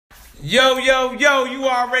Yo, yo, yo, you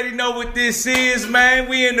already know what this is, man.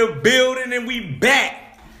 We in the building and we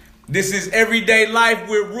back. This is Everyday Life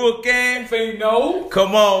with Rook and Pheno.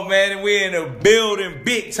 Come on, man. And we in the building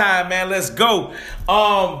big time, man. Let's go.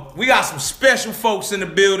 We got some special folks in the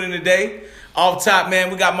building today. Off top,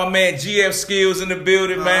 man, we got my man GF Skillz in the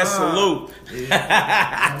building, man. Salute.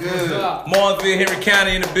 Yeah. Good. Martinsville, Henry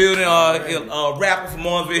County in the building. Rapper from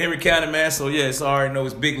Martinsville, Henry County, man. So, yeah, it's already know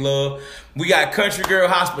it's big love. We got Country Girl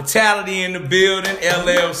Hospitality in the building,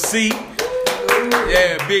 LLC.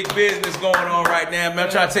 Yeah, big business going on right now, man. I'm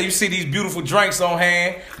trying to tell you, see these beautiful drinks on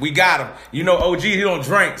hand. We got them. You know, OG, he don't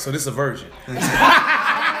drink, so this is a virgin.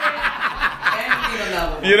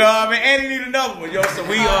 You know what I mean? And he need another one, yo. So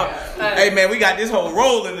we hey man, we got this whole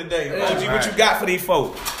rolling today. OG, what you got for these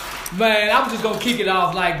folks? Man, I'm just gonna kick it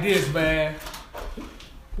off like this, man.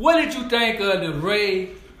 What did you think of the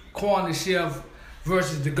Ray Corner Chef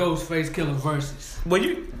versus the Ghostface Killer versus? Well,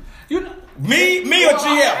 you know. Me or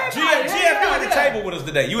GF? GF, you at the table with us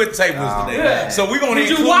today. You at the table with us today. Yeah. So we're gonna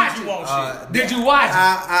include you on shit. Did you watch it?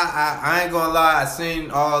 I ain't gonna lie. I seen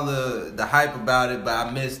all the hype about it, but I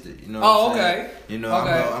missed it. You know. Oh, okay. You know,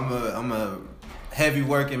 okay. I'm a heavy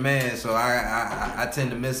working man, so I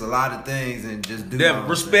tend to miss a lot of things and just do. Yeah,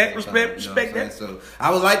 respect that. So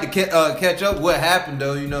I would like to catch up. What happened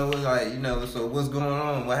though? You know, like So what's going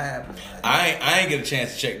on? What happened? Like, I ain't get a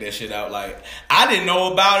chance to check that shit out. Like I didn't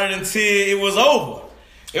know about it until it was over.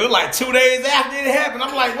 It was like 2 days after it happened.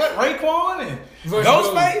 I'm like, what? Raekwon and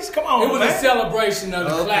Ghostface? Come on, it was man. a celebration of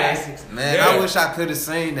the classics. Man, yeah. I wish I could have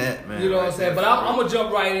seen that, man. You know what I'm saying? But I'm gonna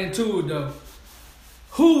jump right into it though.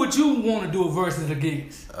 Who would you want to do a versus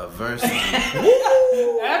against? A versus. That's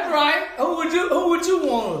right. Who would you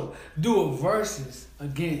want to do a versus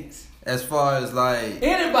against? As far as like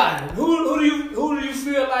anybody, who do you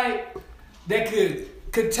feel like that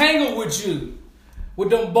could tangle with you with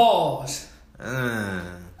them balls? Boy,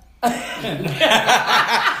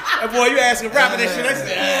 you asking rapper that shit.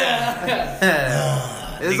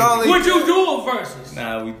 It's only. Would you do a versus?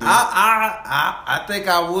 Nah, we do. I think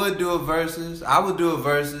I would do a versus. I would do a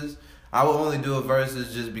versus. I would only do a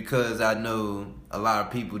versus just because I know a lot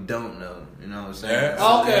of people don't know. You know what I'm saying? Yeah.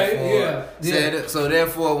 So Okay. Yeah. So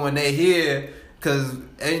therefore, when they hear, because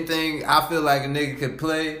anything I feel like a nigga could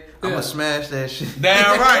play, I'm gonna smash that shit.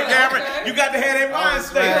 Damn right. You got to have that mind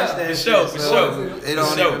state. For sure. It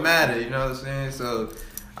don't even matter. You know what I'm saying? So.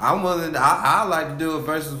 I'm willing. I like to do a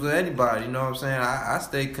versus with anybody. You know what I'm saying? I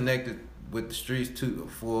stay connected with the streets too,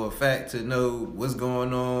 for a fact, to know what's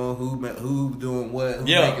going on, who doing what, who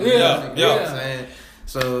making music. You know what I'm saying?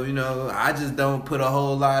 So I just don't put a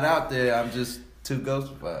whole lot out there. I'm just too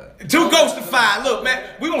ghostified. Too ghostified. Look, man,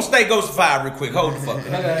 we gonna stay ghostified real quick. Hold the fuck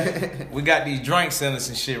up. We got these drinks in us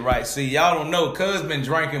and shit, right? See, y'all don't know, cuz been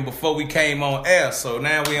drinking before we came on air, so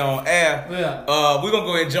now we on air. Yeah. We're gonna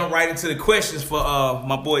go ahead and jump right into the questions for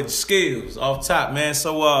my boy Skillz off top, man.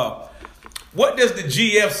 So what does the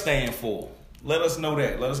GF stand for? Let us know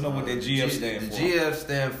that. Let us know what that GF stand for. The GF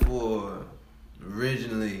stand for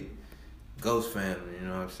originally Ghost Family. You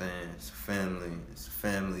know what I'm saying? It's a family. It's a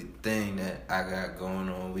family thing that I got going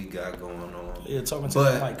on. We got going on. Yeah, talking to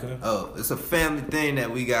the mic, cuz. It's a family thing that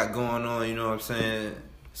we got going on. You know what I'm saying?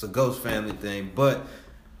 It's a Ghost Family thing. But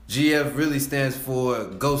GF really stands for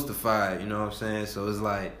Ghostified. You know what I'm saying? So it's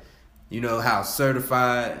like, how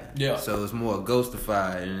certified. Yeah. So it's more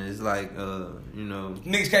Ghostified, and it's like,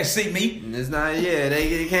 niggas can't see me. It's not. Yeah,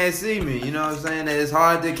 they can't see me. You know what I'm saying? That it's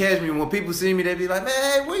hard to catch me. When people see me, they be like, "Man,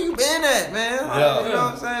 hey, where you been at, man?" Yeah. You know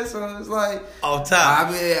what I'm saying? So it's like off top.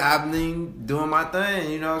 I've been doing my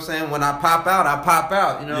thing. You know what I'm saying? When I pop out, I pop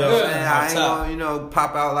out. You know what I'm saying? I ain't gonna,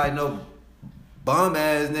 pop out like no bum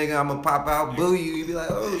ass nigga. I'm gonna pop out, boo you. You be like,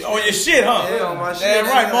 oh, shit. On your shit, huh? Yeah, on my shit. Damn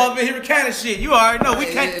right, Marvin here kind of shit. You already know we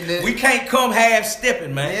can't come half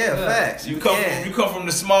stepping, man. Yeah, facts. You come from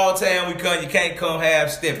the small town. You can't come half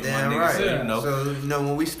stepping, damn my nigga. Right. So, So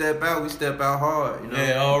when we step out hard.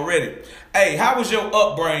 Yeah, already. Hey, how was your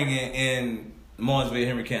upbringing in Martinsville,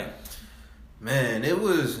 Henry County? Man, it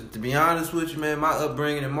was, to be honest with you, man, my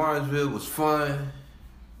upbringing in Martinsville was fun.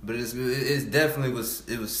 But it definitely was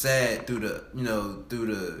sad through the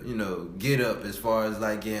get up, as far as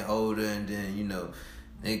like getting older, and then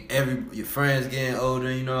your friends getting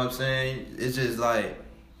older. You know what I'm saying? It's just like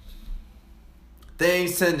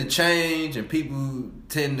things tend to change and people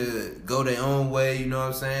tend to go their own way. You know what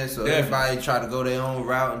I'm saying? So everybody try to go their own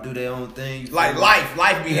route and do their own thing. Like life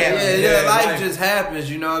be happening. Yeah, life just happens.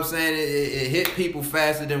 You know what I'm saying? It hit people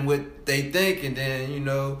faster than what they think, and then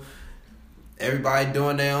everybody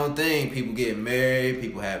doing their own thing. People getting married,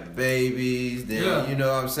 people having babies. Then you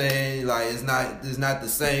know what I'm saying? Like it's not the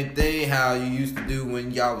same thing how you used to do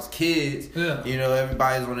when y'all was kids. Yeah. You know,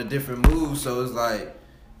 everybody's on a different move, so it's like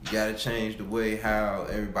you gotta change the way how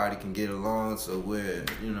everybody can get along. So we're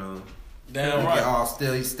damn we right. can all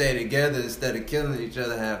still stay together instead of killing each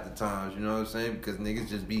other half the times. You know what I'm saying? Because niggas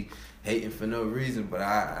just be hating for no reason, but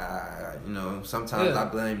I sometimes I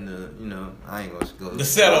blame I ain't gonna go the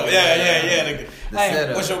setup. Yeah. The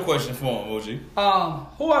setup. What's your question for him,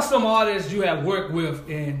 OG? Who are some artists you have worked with,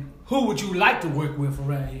 and who would you like to work with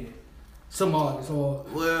around here? Some artists or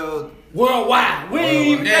worldwide. We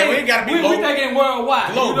ain't gotta be we thinking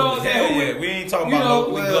worldwide. Globally. You know what I'm saying? We ain't talking about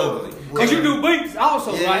locally, globally. Cause you do beats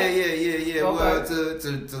also, right? Yeah. Okay. Well,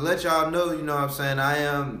 to let y'all know, you know what I'm saying, I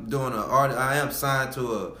am doing I am signed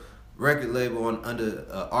to a record label under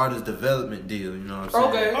an artist development deal. You know what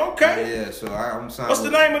I'm saying? Okay. Yeah. So I'm signed. What's the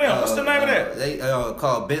name of them? What's the name of that? They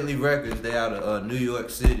called Bentley Records. They out of New York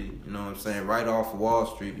City. You know what I'm saying? Right off of Wall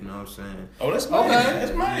Street. You know what I'm saying? Oh, that's major. Okay.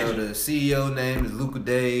 That's major. The CEO name is Luca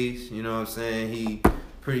Days. You know what I'm saying? He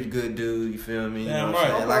pretty good dude. You feel me? You know what I'm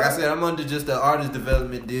saying? Like I said, I'm under just the artist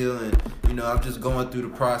development deal, and I'm just going through the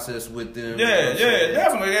process with them. Yeah,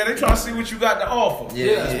 definitely. Yeah, they trying to see what you got to offer.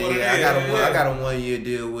 Yeah. I got a 1 year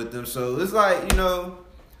deal with them, so it's like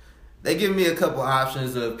they give me a couple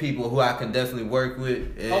options of people who I can definitely work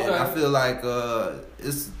with, and I feel like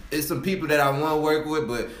it's some people that I want to work with,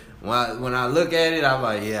 but when I look at it, I'm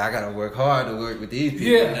like, I gotta work hard to work with these people.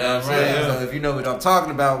 Yeah, you know what I'm saying? Yeah. So if you know what I'm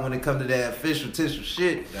talking about when it comes to that official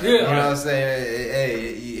shit, you know what I'm saying?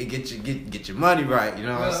 Hey, get your money right. You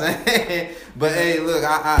know what I'm saying? But hey, look,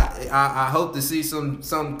 I hope to see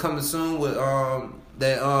something coming soon with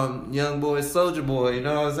that young boy, Soldier Boy. You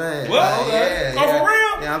know what I'm saying? What? For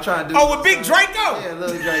real? Yeah, I'm trying to do. Oh, with Big Draco. Yeah,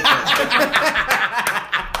 little Draco.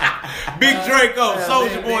 Big Draco,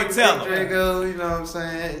 Soldier Boy, tell him. Big Draco, you know what I'm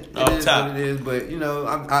saying? It is what it is, but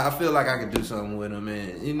I feel like I could do something with him,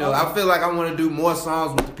 and I feel like I want to do more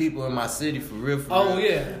songs with the people in my city for real.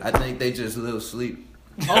 Yeah. I think they just a little sleep.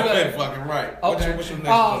 Okay, fucking right. Okay. What's your next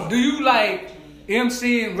one? Do you like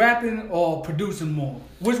MCing, rapping, or producing more?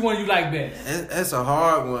 Which one you like best? That's a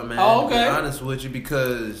hard one, man. Oh, okay. To be honest with you,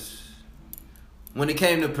 because when it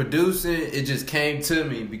came to producing, it just came to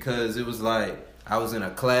me because it was like I was in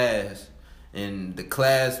a class, and the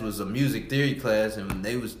class was a music theory class, and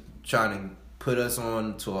they was trying to put us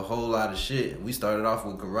on to a whole lot of shit. We started off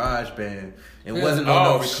with GarageBand. It wasn't on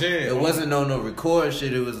no record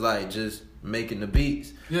shit. It was like just making the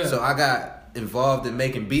beats. Yeah. So I got involved in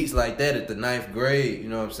making beats like that at the 9th grade, you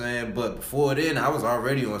know what I'm saying? But before then, I was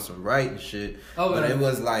already on some writing shit. But it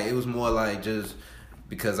was more like just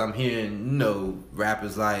because I'm hearing,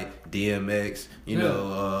 rappers like DMX,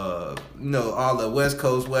 all the West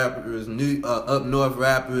Coast rappers, up north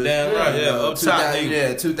rappers. Damn right, up top.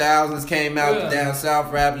 2000s came out, the down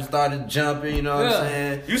south rappers started jumping, you know what I'm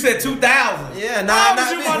saying? You said 2000. Yeah, How old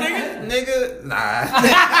was you, my nigga? Nigga, nah.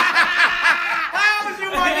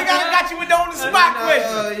 I got you with on the spot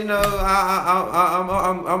question.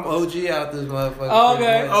 I'm OG out this motherfucker. Oh,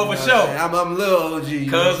 okay. For sure. I'm little OG.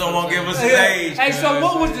 Cuz don't want to give us his age. Hey, so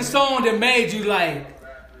what was the song that made you like,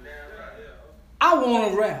 I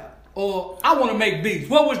want to rap or I want to make beats?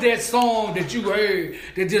 What was that song that you heard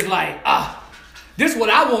that just like, this is what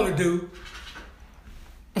I want to do?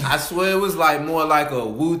 I swear it was like more like a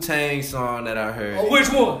Wu-Tang song that I heard. Oh, which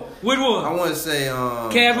one? I want to say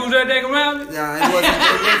Can't Move That Thing Around Me? Nah, it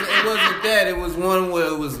wasn't that. It was one where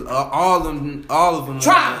it was all of them.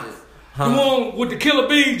 Try. The one with the Killer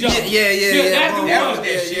Bee jump. Yeah. That's the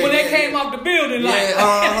one. When they came off the building, like.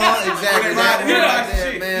 Exactly.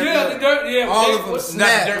 All of them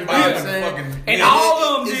snapped. You know what I'm saying? And all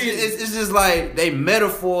of them it's just like they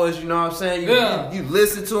metaphors, you know what I'm saying? You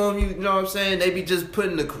listen to them, you know what I'm saying? They be just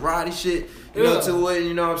putting the karate shit, to it,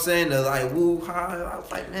 you know what I'm saying? They're like, woo, ha. I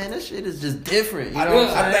was like, man, that shit is just different. You know what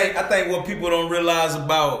I'm saying? I think what people don't realize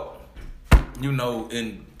about,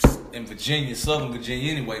 in Virginia, Southern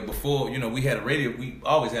Virginia anyway, before, we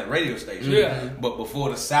always had a radio station. Yeah. But before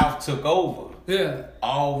the South took over,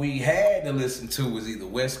 all we had to listen to was either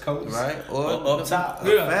West Coast or up top.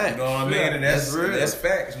 Yeah. You know what I mean? And that's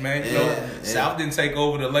facts, man. South didn't take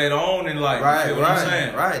over till later on in life. You know what I'm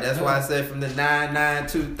saying? Right. That's why I said from the 99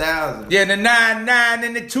 2000. Yeah, the 99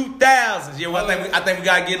 and the 2000s. Yeah, well, I think we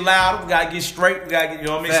gotta get louder. We gotta get straight. We gotta get, you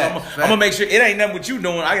know what I mean? Fact. So I'm gonna make sure it ain't nothing what you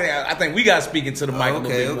doing. I think we gotta speak into the mic a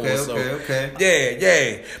little bit more.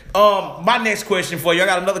 Okay. Yeah. My next question for you. I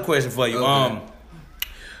got another question for you. Okay.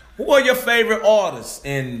 Who are your favorite artists,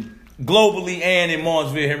 and globally and in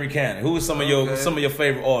Martinsville, Henry County? Who are some of your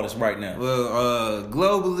favorite artists right now? Well,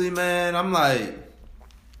 globally, man, I'm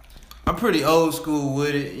pretty old school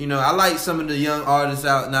with it. You know, I like some of the young artists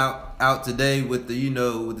out today with the, you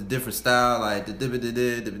know, with the different style, like the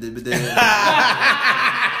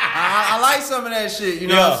I like some of that shit, you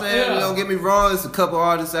know what I'm saying? Don't get me wrong, there's a couple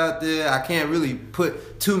artists out there. I can't really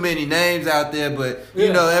put too many names out there, but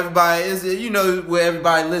you know, everybody is, you know, what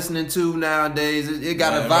everybody listening to nowadays, it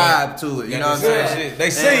got a vibe to it, you know what I'm saying?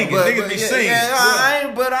 They sing it, niggas be singing. I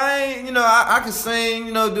ain't, you know, I can sing,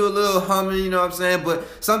 you know, do a little humming, you know what I'm saying? But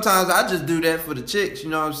sometimes I just do that for the chicks, you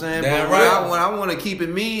know what I'm saying? Damn but right. when I want to keep it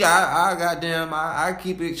me, I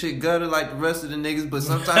keep it shit gutter like the rest of the niggas, but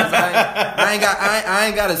sometimes I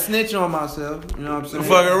ain't got to snitch on myself, you know what I'm saying?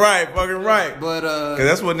 Fucking right. But cause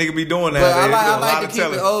that's what niggas be doing but nowadays. I like to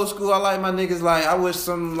keep it old school. I like my niggas like I wish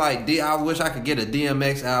I wish I could get a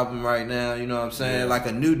DMX album right now, you know what I'm saying? Like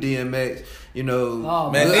a new DMX, you know. Oh,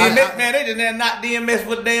 man, DMX, man, they just not DMX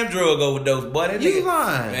with damn drug overdose, boy. You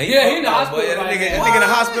lying? Man, he in the hospital right now. That nigga in the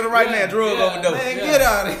hospital right now, drug overdose. Man, get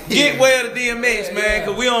out of here. Get well to DMX, man,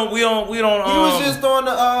 cause we don't. He was just on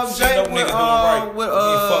the Jake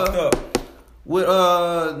with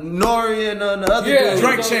Nori and the other dude.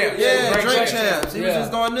 Drink Champs. Yeah, Drink Champs. He was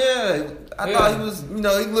just on there. I thought he was, you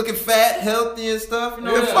know, he looking fat, healthy and stuff. You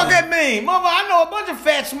know what the fuck that mean? Mother, I know a bunch of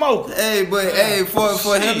fat smokers. Hey, but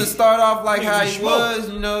for him to start off like how he was,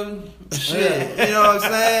 you know, shit, you know what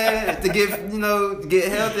I'm saying? To get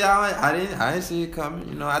healthy, I didn't see it coming.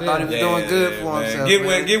 You know, I thought he was doing good for himself. Get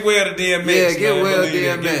well to DMX. Yeah, get well to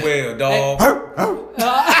DMX. Get well, dog.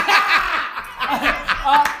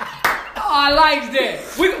 I like that.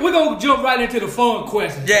 We're going to jump right into the fun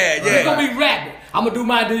questions. Yeah. It's going to be rapid. I'm going to do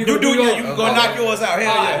mine. You do yours. You go knock yours out.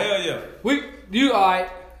 Hell yeah. All right.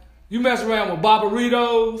 You mess around with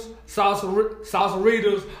Barbaritos,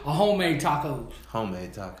 salsaritas, or homemade tacos?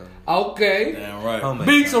 Homemade tacos. Okay. Damn right. Homemade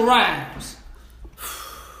Beats tacos. or rhymes?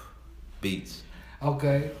 Beats.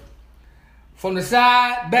 Okay. From the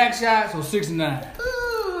side, back shots, or 69?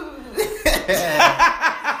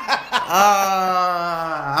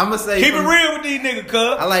 I'm gonna say keep it real with these niggas,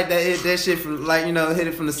 cuz. I like that shit from, like, you know, hit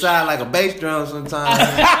it from the side like a bass drum sometimes.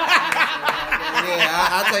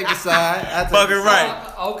 I take the side. Fucking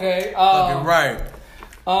right. Okay. Fucking right.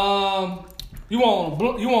 You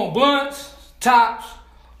want blunts, tops,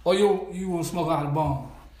 or you want to smoke out of the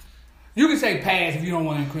bomb? You can say pass if you don't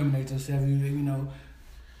want to incriminate yourself. You know.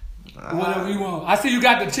 Whatever you want. I see you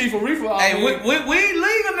got the Chief of Reefer. Hey, we ain't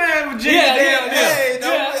legal now in Virginia.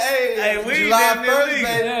 Hey, we July 1st, baby.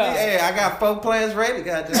 Yeah. Hey, I got 4 plans ready,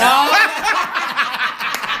 goddamn.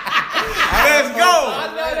 Let's go.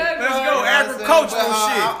 Agricultural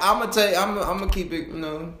shit. I'm gonna keep it, you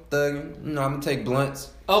know, thugging. You know, I'm gonna take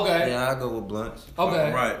blunts. Okay. Yeah, I'll go with blunts.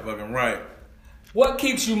 Okay. Fucking right. What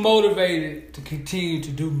keeps you motivated to continue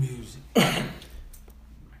to do music?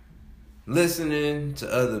 Listening to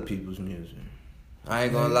other people's music. I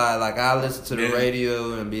ain't gonna lie, like I listen to the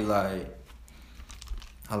radio and be like,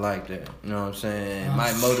 I like that. You know what I'm saying? It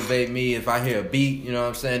might motivate me if I hear a beat, you know what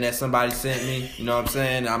I'm saying, that somebody sent me. You know what I'm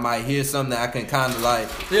saying? I might hear something that I can kind of like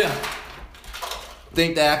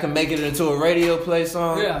think that I can make it into a radio play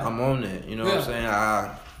song. Yeah. I'm on that. You know what I'm saying?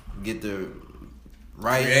 I get the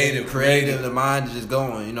creative, the mind is just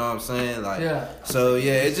going, you know what I'm saying? Like, so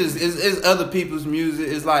it's other people's music.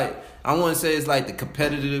 It's like, I wouldn't say it's like the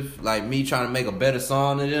competitive, like me trying to make a better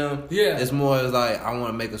song than them. Yeah. It's more as like, I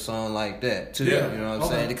want to make a song like that too. Yeah. You know what I'm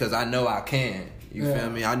saying? Because I know I can. You feel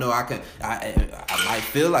me? I know I can. I might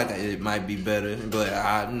feel like it might be better, but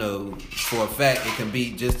I know for a fact it can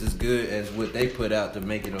be just as good as what they put out to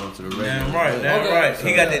make it onto the radio. Damn right. So,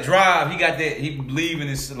 he got that drive. He got that. He believe in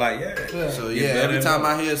this. Like, So every time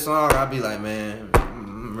I hear a song, I be like, man,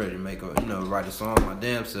 I'm ready to make write a song my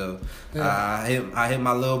damn self. I hit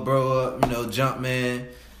my little bro up, Jumpman.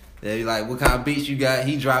 They be like, what kind of beats you got?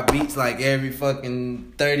 He drop beats like every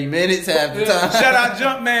fucking 30 minutes half the time. Shout out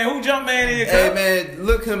Jumpman. Who Jumpman is? Hey man,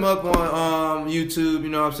 look him up on YouTube, you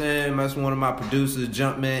know what I'm saying? That's one of my producers,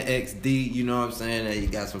 Jumpman XD, you know what I'm saying? He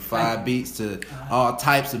got some fire beats to all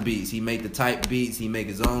types of beats. He make the type beats, he make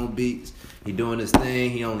his own beats. He doing his thing,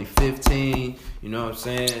 he only 15, you know what I'm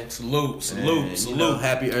saying? Salute.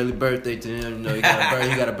 Happy early birthday to him. He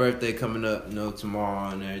got a birthday coming up, tomorrow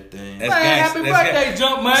and everything. Happy birthday,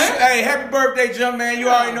 Jumpman. Hey, happy birthday, Jumpman. You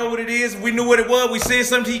already know what it is. We knew what it was. We sent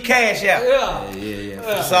something to he cash out.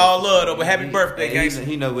 Yeah. It's all love though, but happy birthday, gangster.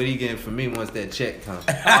 He know what he getting from me once that check comes.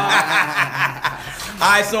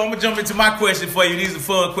 right, so I'm gonna jump into my question for you. These are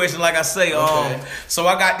fun questions, like I say. Okay. So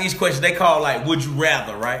I got these questions. They call like, would you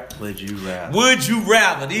rather, right? Would you rather? Would you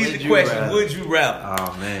rather? These are the questions. Rather? Would you rather?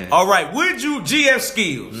 Oh man. All right. Would you GF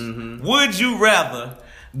Skillz? Mm-hmm. Would you rather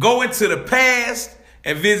go into the past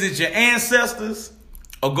and visit your ancestors,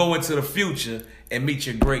 or go into the future and meet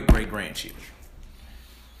your great grandchildren?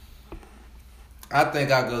 I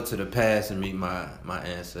think I go to the past and meet my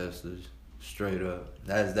ancestors straight up.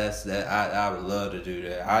 That's that. I would love to do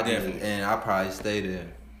that. And I probably stay there.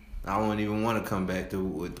 I wouldn't even want to come back to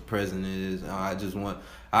what the present is. I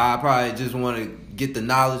probably just want to get the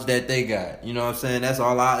knowledge that they got. You know what I'm saying? That's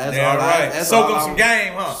all I. That's soak all up some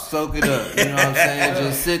game, huh? Soak it up. You know what I'm saying?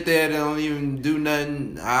 Just sit there. They don't even do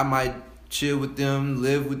nothing. I might chill with them,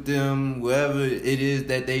 live with them, whatever it is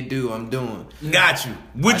that they do, I'm doing. Got you.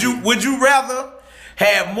 Would you rather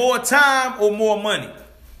have more time or more money?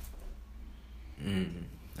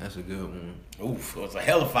 That's a good one. Oof, it was a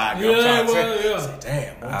hell of fire. Yeah, Say,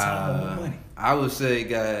 damn, more time or more money. I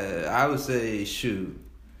would say, shoot,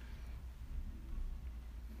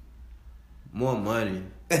 more money.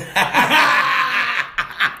 I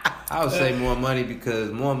would say more money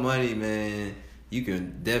because more money, man, you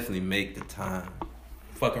can definitely make the time.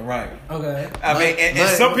 Fucking right. Okay. I mean, and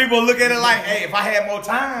some people look at it like, hey, if I had more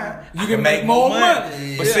time, you can make more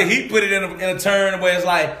money. But see, he put it in a turn where it's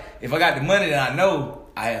like, if I got the money, then I know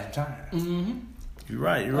I have time. Mm-hmm. You're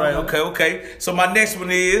right. Okay. So my next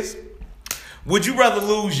one is, would you rather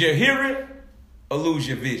lose your hearing or lose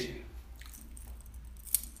your vision?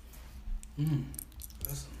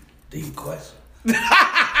 That's a deep question. But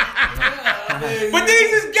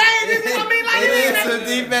these is games. I mean, like it is a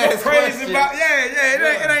deep ass question.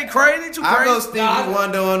 It ain't crazy. Too crazy. I go Stevie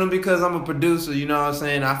Wonder on them because I'm a producer. You know what I'm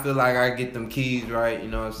saying? I feel like I get them keys right. You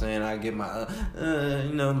know what I'm saying? I get my, my shit.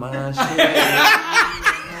 You know what I'm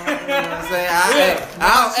saying?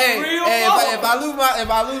 If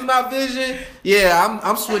I lose my vision, yeah,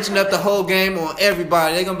 I'm switching up the whole game on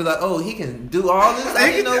everybody. They're gonna be like, oh, he can do all this.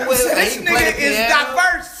 This nigga is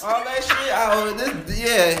diverse. All that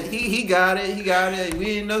shit. He got it. He got it. We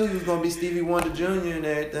didn't know he was gonna be Stevie Wonder Jr. and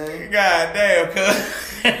everything. God damn, cuz.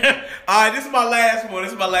 All right, this is my last one.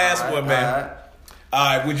 Man.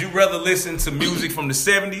 All right, would you rather listen to music from the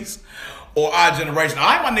 70s or our generation? All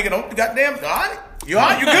right, my nigga, don't goddamn. All right. You all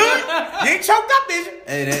right? You good? You ain't choked up, is you?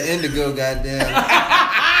 Hey, that indigo, goddamn.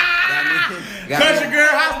 Country girl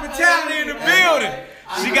hospitality in the building.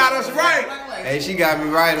 She got us right. Hey, she got me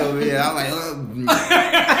right over here. I'm like,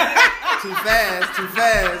 too fast.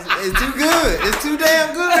 It's too good. It's too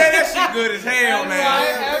damn good. Man, that shit good as hell, man.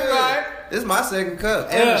 That's right. This is my second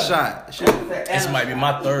cup and a shot. Shit. This might be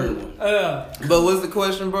my third one. But what's the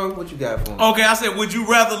question, bro? What you got for me? Okay, I said, would you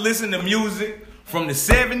rather listen to music from the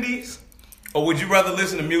 70s or would you rather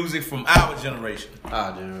listen to music from our generation?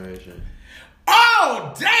 Our generation.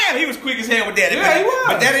 Oh, damn! He was quick as hell with that. Yeah, he was.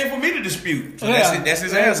 But that ain't for me to dispute. So Yeah. that's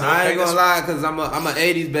his answer. I ain't gonna lie, because I'm an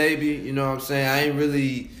 80s baby. You know what I'm saying? I ain't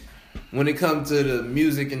really, when it comes to the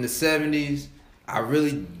music in the 70s, I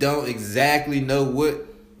really don't exactly know what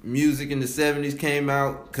music in the 70s came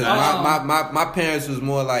out. Because my parents was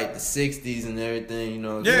more like the 60s and everything, you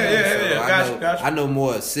know what I'm saying? So Gotcha. I know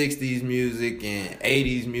more 60s music and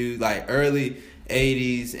 80s music, like early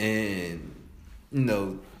 80s and,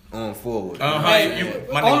 on forward.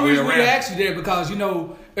 Only reason we asked you that because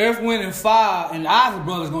Earth, Wind, and Fire and the Isley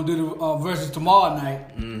Brothers gonna do the verses tomorrow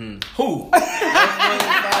night. Mm-hmm. Who?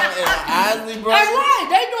 Isley Brothers. That's right.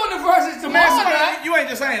 They doing the verses tomorrow night. You ain't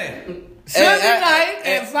just saying that. Sunday night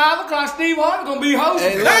at 5 o'clock. Steve Harvey gonna be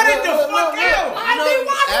hosting. Cut it the fuck out.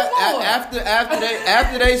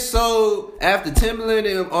 After Timbaland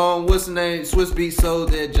and what's the name, Swiss Beats sold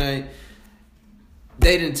that joint.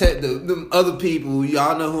 They didn't take the other people.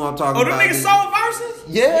 Y'all know who I'm talking about. Oh, the niggas sold verses?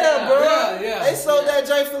 Yeah, bro. Yeah. They sold that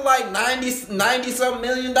joint for like $90-something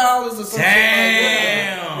million or something.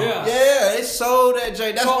 Damn. Like that. Yeah, they sold that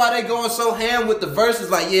joint. That's why they going so ham with the verses.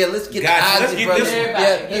 Like, yeah, let's get the Isley Brothers.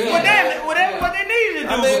 What they needed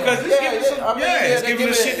to do because it's giving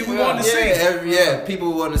us shit that we want to see.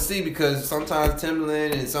 People want to see because sometimes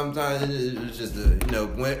Timbaland and sometimes it's just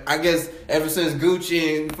when I guess ever since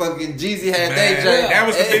Gucci and fucking Jeezy had their joint. That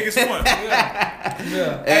was the biggest one.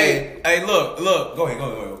 Hey, look. Go ahead.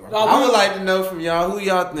 I would like to know from y'all who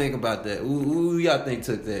y'all think about that. Who y'all think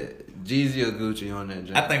took that? Jeezy or Gucci on that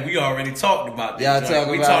joint? I think we already talked about this joint.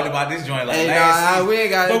 We talked about this joint last season. We ain't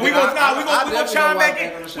got it. But we gonna chime back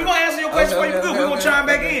in. We gonna answer your question for you good. We gonna chime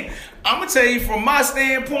back in. I'm gonna tell you from my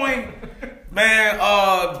standpoint, man.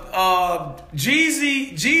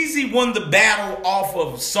 Jeezy won the battle off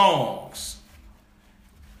of songs.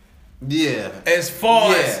 Yeah. As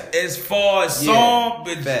far as song,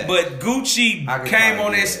 but Gucci I could came probably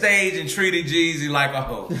on do that that. stage and treated Jeezy like a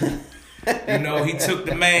hoe. You know, he took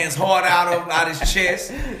the man's heart out his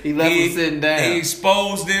chest. He left him sitting down. He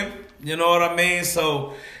exposed him. You know what I mean?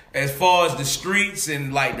 So as far as the streets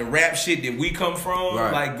and like the rap shit that we come from,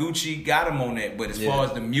 Right. like Gucci got him on that. But as far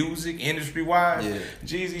as the music industry wise, Yeah.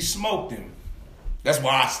 Jeezy smoked him. That's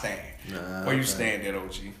where I stand. Nah, Where you okay. stand at,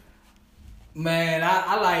 OG? Man,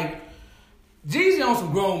 I like Jeezy on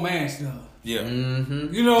some grown man stuff. Yeah.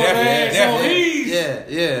 Mm-hmm. You know what I'm saying? So Definitely. he's,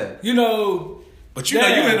 Yeah. you know. But you know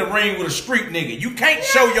you in the ring with a street nigga. You can't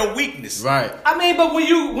show your weakness. Right. I mean, but when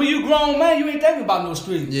you grown man, you ain't thinking about no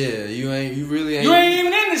street. Yeah. You really ain't. You ain't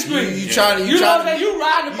even in the street. You trying to. You know what I'm saying? You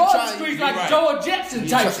riding above the trying- streets you like right. George Jetson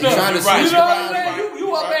type you stuff. trying to You switch know what around, I'm saying? right.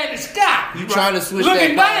 You up there in the sky. You trying to switch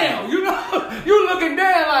looking that down. You know, you looking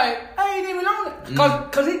down like I ain't even on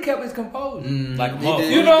it. Cause he kept his composure. Like a He motherfucker.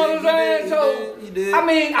 did. You know what I'm He saying? did, So he did. I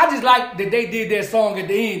mean, I just like that they did that song at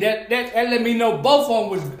the end. That let me know both of them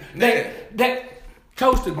was that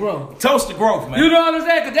toast to growth. Toast to growth, man. You know what I'm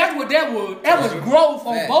saying? Cause that's what that was. That was growth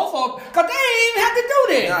on Facts. both of them. Cause they didn't even have to do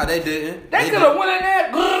that. Nah, they didn't. They could have went in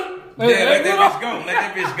there. Yeah, let that bitch go. Let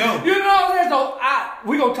that bitch go. You know what I'm saying? So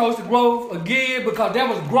we gonna toast the growth again because that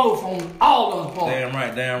was growth on all those parts. Damn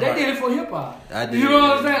right. They did it for hip hop. I did. You know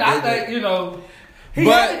what I'm saying? I They think did. you know he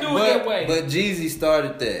had to do it that way. But Jeezy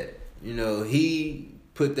started that. You know, he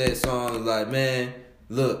put that song like, man,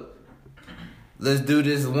 look, let's do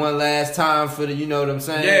this one last time for the, you know what I'm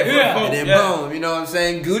saying? Yeah. And then Yeah. boom, you know what I'm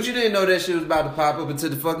saying? Gucci didn't know that shit was about to pop up until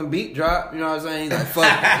the fucking beat drop. You know what I'm saying? He's like, fuck it.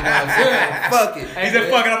 You know what I'm saying? Fuck it. He said,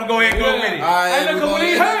 "Fuck it, I'm gonna go ahead and go with it." All right, Hey, we look, when gonna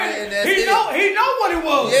he end heard it, and it, that's he know what it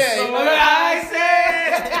was. Yeah, So, he like know. I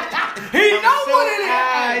said, he know what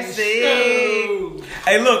it is. So,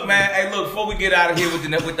 Hey, look, man. Hey, look. Before we get out of here with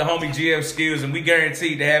the homie GF Skillz, and we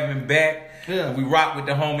guaranteed to have him back. Yeah. We rock with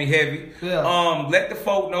the homie heavy. Yeah. Let the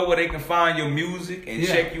folk know where they can find your music and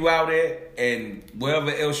check you out at, and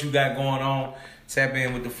wherever else you got going on. Tap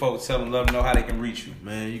in with the folks. Tell them, let them know how they can reach you.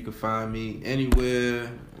 Man, you can find me anywhere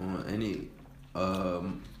on any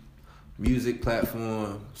music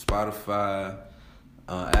platform, Spotify,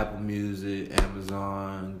 Apple Music,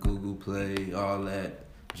 Amazon, Google Play, all that.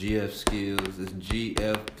 GF Skillz. It's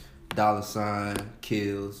GF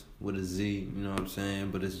 $killz with a Z, you know what I'm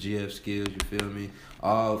saying? But it's GF Skillz, you feel me?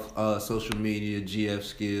 All social media, GF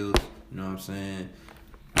Skillz, you know what I'm saying?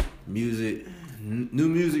 Music, new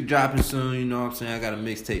music dropping soon, you know what I'm saying? I got a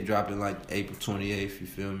mixtape dropping like April 28th, you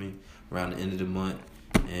feel me? Around the end of the month.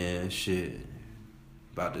 And shit,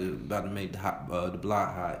 about to make the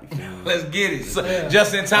block hot, you feel me? Let's get it. So,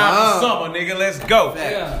 just in time for summer, nigga. Let's go.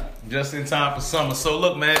 Yeah. Just in time for summer. So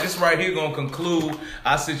look, man, this right here gonna conclude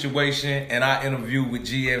our situation and our interview with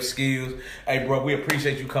GF Skillz. Hey, bro, we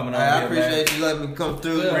appreciate you coming on I here, appreciate you letting me come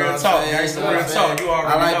through. You know Real what I'm talk, saying? gangsta, You know what real I'm talk. saying? You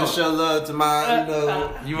already I like know. to show love to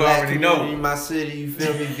my, You black already know. community, my city. You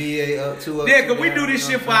feel me? VA up to us. Yeah, cause we do this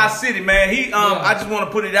shit for our city, man. I just want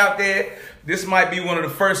to put it out there. This might be one of the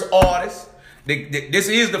first artists. This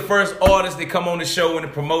is the first artist that come on the show and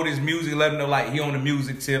to promote his music, let him know like he on the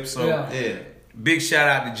music tip. So Yeah. big shout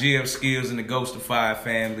out to GF Skillz and the Ghostified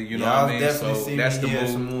family. You know what I mean? Definitely So see that's me the here move.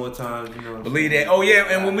 some more times. You know what I'm Believe saying? that. Oh yeah,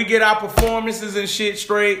 and when we get our performances and shit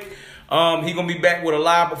straight, he gonna be back with a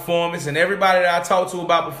live performance. And everybody that I talk to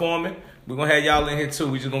about performing, we're gonna have y'all in here too.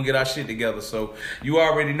 We just gonna get our shit together. So you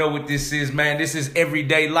already know what this is, man. This is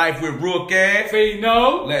Everyday Life with Rook and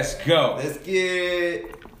Pheno. Let's go. Let's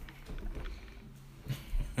get.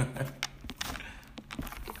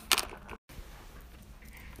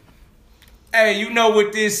 Hey, you know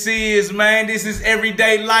what this is, man. This is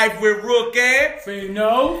Everyday Life with Rook and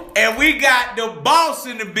Pheno. And we got the boss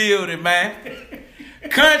in the building, man.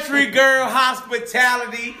 Country Girl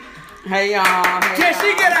Hospitality. Hey y'all. Can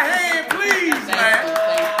she get a hand, please,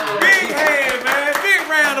 man? Big hand, man. Big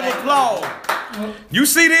round of applause. You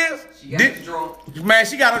see this? Man,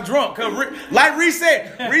 she got her drunk. Like Reese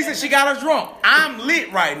said, she got her drunk. I'm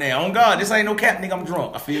lit right now. On God, this ain't no cap, nigga. I'm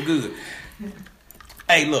drunk. I feel good.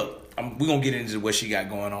 Hey, look. We're going to get into what she got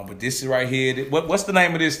going on. But this is right here. What's the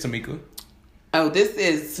name of this, Tamika? Oh, this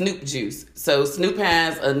is Snoop Juice. So Snoop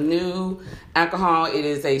has a new alcohol. It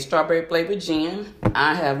is a strawberry flavored gin.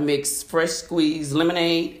 I have mixed fresh squeezed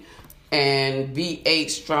lemonade and V8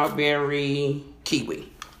 strawberry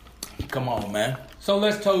kiwi. Come on, man. So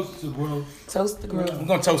let's toast the growth. Toast the I'm grove.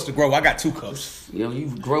 going to toast the growth. I got 2 cups. You know, you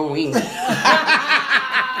growing.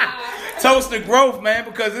 Toast the growth, man,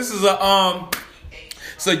 because this is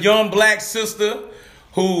it's a young black sister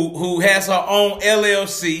who has her own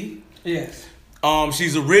LLC. Yes.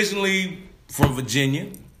 She's originally from Virginia,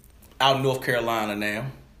 out in North Carolina now.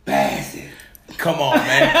 Bassett. Come on,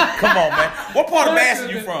 man. Come on, man. What part of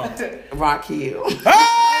Bassett you from? Rock Hill.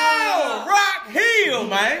 Oh, Rock Hill,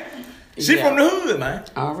 man. She Yeah. from the hood, man.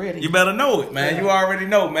 Already. You better know it, man. Yeah. You already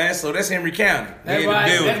know, man. So that's Henry County. That's We're in right.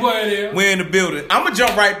 the building. That's where it is. We're in the building. I'm gonna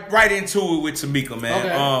jump right into it with Tamika, man.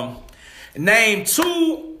 Okay. Name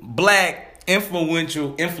 2 black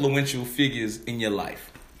influential figures in your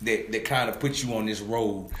life that kind of put you on this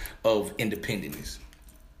road of independence.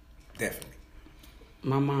 Definitely.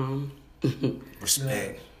 My mom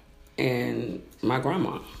Respect. and my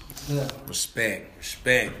grandma. Yeah. Respect.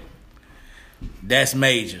 That's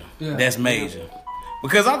major. Yeah. That's major.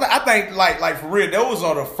 Because I think like for real, those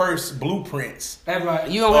are the first blueprints. That's right.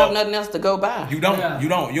 You don't have nothing else to go by. You don't. Yeah. You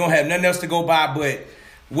don't have nothing else to go by but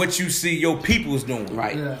what you see your people's doing.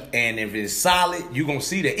 Right. Yeah. And if it's solid, you're gonna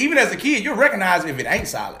see that. Even as a kid, you'll recognize if it ain't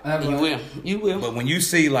solid. That's You right. will. You will. But when you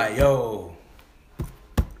see like, yo,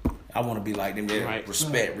 I wanna be like them. Yeah. Right.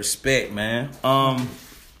 Respect, man.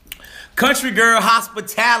 Country girl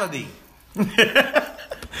hospitality.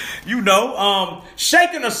 You know,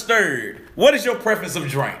 shaken or stirred. What is your preference of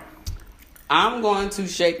drink? I'm going to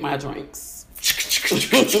shake my drinks.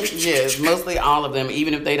 Yes, mostly all of them,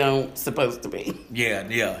 even if they don't supposed to be. Yeah,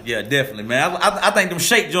 definitely, man. I think them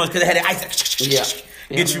shake joints because they had the ice. Yeah.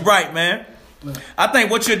 Get you right, man. I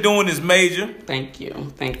think what you're doing is major. Thank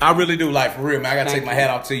you. I really do, like, for real, man. I gotta Thank take my you. hat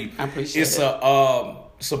off to you. I appreciate it's it.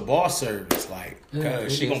 It's a bar service, like,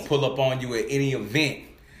 cause she gonna pull up on you at any event,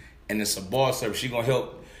 and it's a bar service. She gonna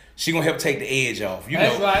help take the edge off. You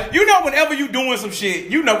That's know, right. You know, whenever you doing some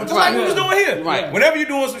shit, you know, just like we was doing here. Right. Whenever you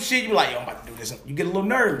doing some shit, you like, yo, I'm about to do this. You get a little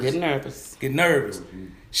nervous. Get nervous.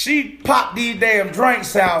 She popped these damn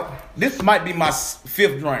drinks out. This might be my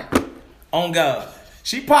 5th drink. On God.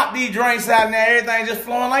 She popped these drinks out and everything just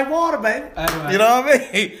flowing like water, baby. That's right. You know what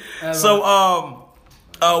I mean? That's So,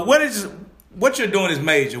 what you're doing is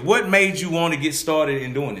major. What made you want to get started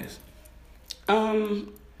in doing this?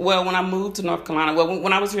 Well, when I moved to North Carolina,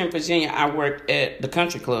 when I was here in Virginia, I worked at the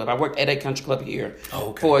country club. I worked at a country club here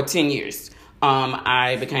for 10 years.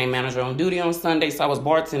 I became manager on duty on Sunday, so I was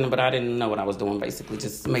bartending, but I didn't know what I was doing, basically,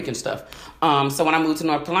 just making stuff. So when I moved to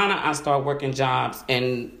North Carolina, I started working jobs,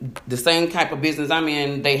 and the same type of business I'm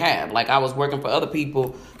in, they have. Like, I was working for other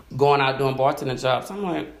people, going out doing bartending jobs. I'm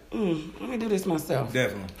like, let me do this myself.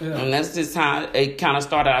 Definitely. Yeah. And that's just how it kind of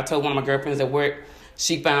started. I told one of my girlfriends at work,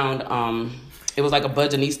 she found, it was like a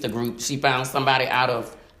budgetista group. She found somebody out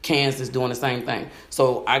of Kansas doing the same thing.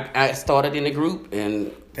 So I started in the group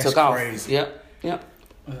and took off. Crazy. Yep.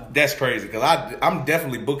 That's crazy because I'm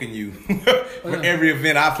definitely booking you for every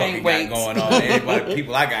event I fucking wait. got going on. Everybody,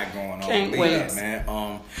 people I got going on. Can't Believe wait. that,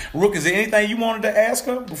 man. Rook, is there anything you wanted to ask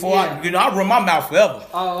her before Yeah. I run my mouth forever?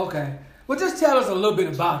 Oh, okay. Well, just tell us a little bit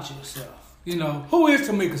about yourself. You know, who is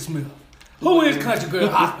Tamika Smith? Who is Country Girl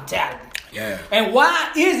Hospitality? Yeah. And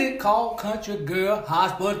why is it called Country Girl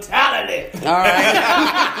Hospitality? All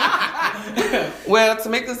right. Well,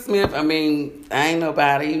 Tamika Smith, I mean, I ain't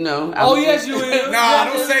nobody, you know. Oh, yes, you is. Nah,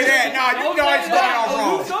 don't say that. Nah, you know it's going on You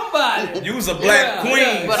wrong. somebody. You was a black Yeah, queen.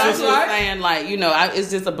 yeah. But I'm That's just right. saying, like, you know, it's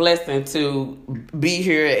just a blessing to be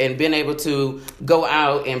here and being able to go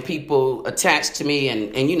out and people attached to me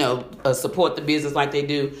and you know, support the business like they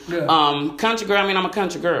do. Yeah. Country girl, I mean, I'm a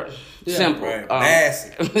country girl. Yeah. Simple. Right.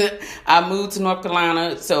 Basic. I moved to North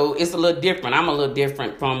Carolina, so it's a little different. I'm a little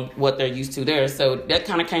different from what they're used to there. So that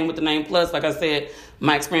kind of came with the name. Plus, like I said,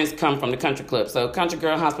 my experience come from the country club. So country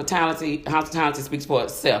girl hospitality speaks for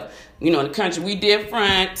itself. You know, in the country, we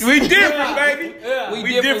different. We different, baby. Yeah. We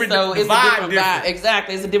different, so it's a vibe different vibe.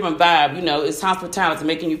 Exactly, it's a different vibe. You know, it's hospitality,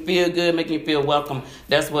 making you feel good, making you feel welcome.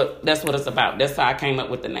 That's what it's about. That's how I came up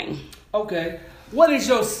with the name. Okay. What is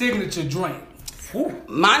your signature drink?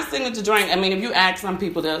 My signature drink, I mean, if you ask some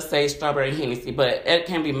people, they'll say strawberry Hennessy, but it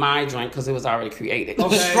can be my drink because it was already created.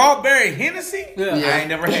 Okay. Strawberry Hennessy? Yeah. I ain't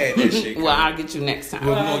never had that shit. Well, I'll get you next time.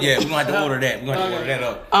 we're gonna have to order that. We're gonna have to order that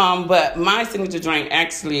up. But my signature drink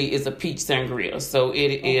actually is a peach sangria. So it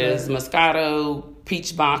is Moscato,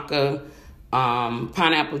 peach vodka,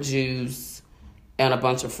 pineapple juice, and a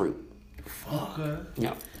bunch of fruit. Okay.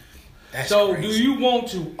 Yeah. That's So, crazy. do you want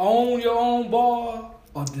to own your own bar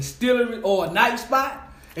or distillery or a night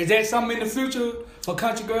spot? Is that something in the future for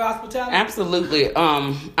Country Girl Hospitality? Absolutely.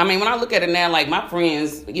 I mean, when I look at it now, like my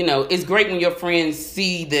friends, you know, it's great when your friends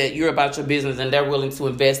see that you're about your business and they're willing to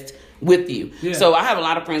invest with you. Yeah. So I have a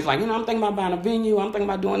lot of friends like, you know, I'm thinking about buying a venue. I'm thinking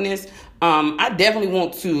about doing this. I definitely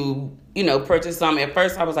want to, you know, purchase something. At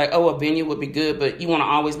first I was like, oh, a venue would be good, but you want to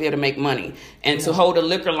always be able to make money. And to hold a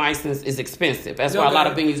liquor license is expensive. That's why a lot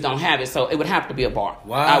of venues don't have it. So it would have to be a bar.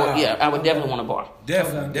 Wow. I would definitely want a bar.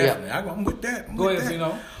 Definitely, Okay. definitely. I'm with that. Go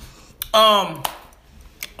ahead, Pheno.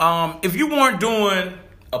 If you weren't doing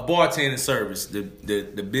a bartending service,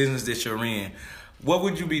 the business that you're in, what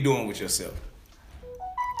would you be doing with yourself?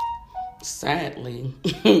 Sadly,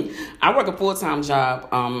 I work a full-time job.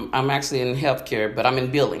 I'm actually in healthcare, but I'm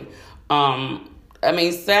in billing.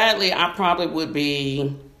 Sadly, I probably would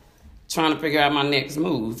be trying to figure out my next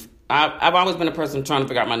move. I've always been a person trying to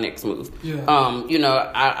figure out my next move. Yeah.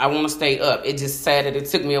 I want to stay up. It's just sad that it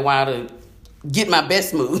took me a while to get my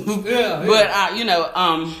best move. Yeah. But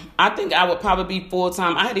I think I would probably be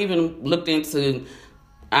full-time. I had even looked into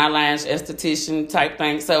eyelash esthetician type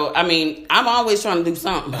thing. So I'm always trying to do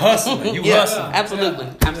something. Hustling. You hustling. Absolutely.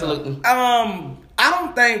 Absolutely. I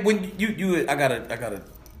don't think when you I gotta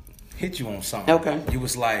hit you on something. Okay. You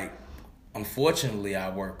was like, unfortunately, I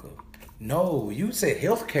work a. No, you said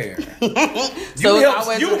healthcare. So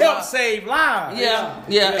you help save lives.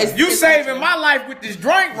 Yeah. You saving my life with this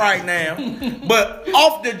drink right now. But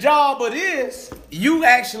off the job of this, you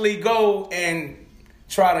actually go and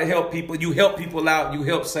try to help people. You help people out. You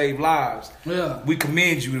help save lives. Yeah. We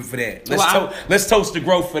commend you for that. Let's toast the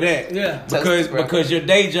growth for that. Yeah. Because your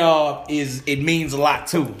day job means a lot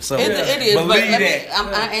too. So it is. Believe but that.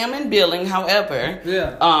 I am in billing. However,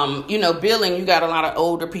 billing, you got a lot of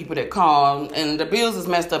older people that call, and the bills is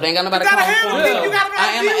messed up. They ain't got nobody calling for them. You gotta I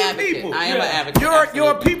am an advocate. people. I am an advocate.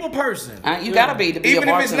 You're a people person. You gotta be to be even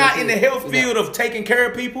a if it's not in the health too. field of taking care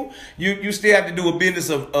of people. You still have to do a business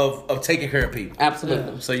of taking care of people. Absolutely.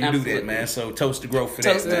 So you do that, man. So toast the growth for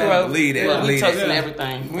Toast that. the growth. Believe that. Well, we Believe that. toasting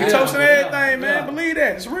everything. We toasting everything, man. Believe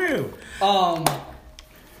that. It's real.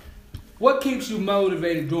 What keeps you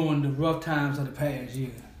motivated during the rough times of the past year?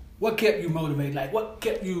 What kept you motivated? Like, what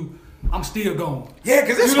kept you? I'm still going. Yeah,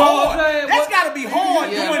 because it's hard. That's got to be hard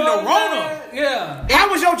doing the Rona. Yeah. How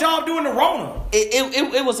was your job doing the Rona?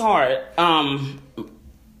 It was hard.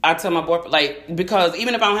 I tell my boyfriend, because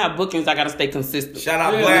even if I don't have bookings, I gotta stay consistent. Shout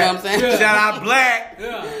out You Black. know what I'm saying? Yeah. Shout out Black.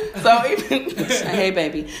 Yeah. So hey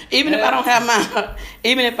baby, even if I don't have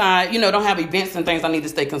even if I don't have events and things, I need to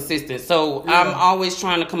stay consistent. So I'm always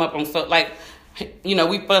trying to come up on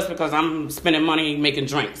we fuss because I'm spending money making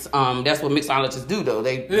drinks. That's what mixologists do, though.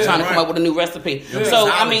 They trying to come up with a new recipe. Yeah. So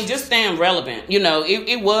just staying relevant.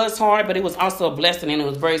 It was hard, but it was also a blessing, and it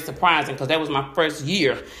was very surprising because that was my first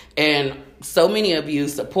year, and so many of you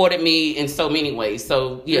supported me in so many ways.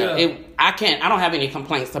 So I don't have any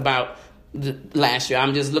complaints about last year.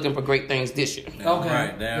 I'm just looking for great things this year.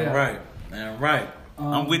 Okay. Damn right.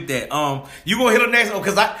 I'm with that. You gonna hit her next?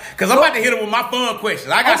 Because I'm about to hit her with my fun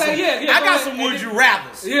questions. I got some would you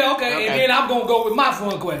rather's. Yeah, okay. And then I'm gonna go with my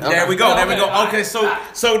fun question. There we go. Okay, Right.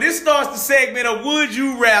 so this starts the segment of Would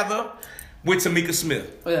You Rather with Tamika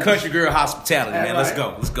Smith, Country Girl Hospitality. Man, let's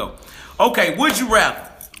go. Okay, would you rather?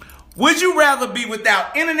 Would you rather be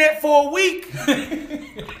without internet for a week,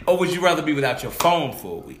 or would you rather be without your phone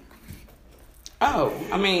for a week? Oh,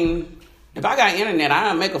 if I got internet,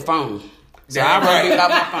 I'll make a phone. So I'd rather be without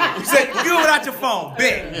my phone. You said good without your phone.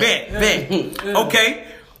 Bet. Okay.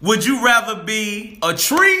 Would you rather be a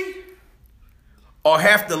tree or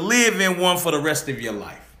have to live in one for the rest of your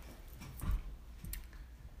life?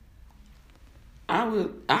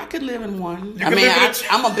 I could live in one. I'm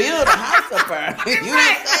gonna build a house up there. You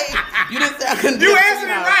didn't say I couldn't. You answered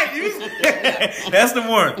it right. That's the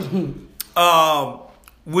one.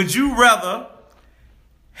 Would you rather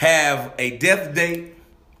have a death date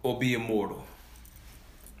or be immortal?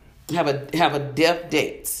 Have a death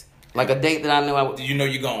date, like a date that I know I would. You know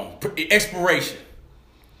you're gone. Expiration.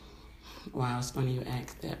 Wow, it's funny you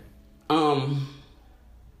asked that.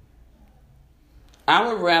 I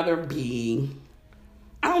would rather be.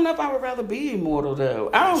 I don't know if I would rather be immortal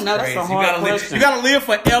though. I don't know. That's a hard question. You gotta live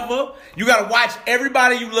forever. You gotta watch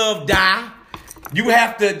everybody you love die. You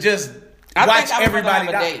have to just watch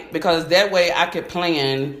everybody die. Date because that way I could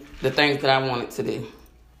plan the things that I wanted to do.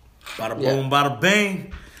 Bada boom, bada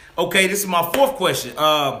bing. Okay, this is my fourth question.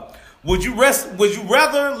 Would you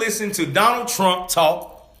rather listen to Donald Trump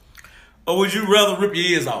talk, or would you rather rip your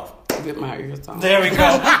ears off? Rip my ears off. There we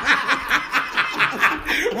go.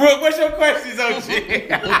 Rook, what's your questions, OG?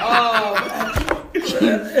 Oh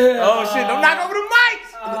shit! Don't knock over the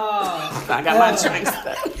mics. I got my drinks. I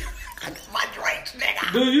got my drinks,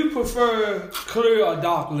 nigga. Do you prefer clear or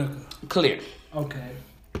dark liquor? Clear. Okay.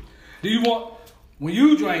 Do you want, when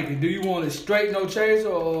you drink it, do you want it straight, no chaser,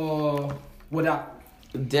 or without?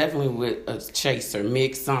 Definitely with a chaser,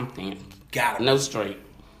 mix something. Got it. No straight.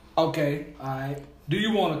 Okay, all right. Do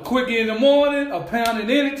you want a quick in the morning, a pound at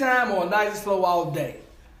any time, or a nice and slow all day?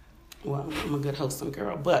 Well, I'm a good wholesome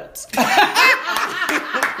girl, but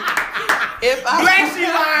if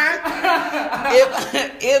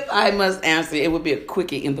I must answer, it would be a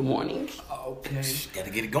quickie in the morning. Okay. Gotta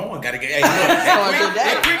get it going. Gotta get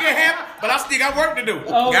that cricket happen, but I still got work to do. Okay.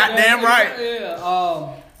 Goddamn right.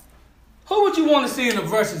 Yeah. Who would you want to see in a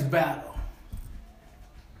versus battle?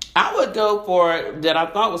 I would go for that. I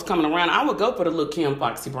thought was coming around. I would go for the Lil' Kim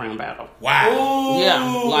Foxy Brown battle. Wow. Ooh. Yeah,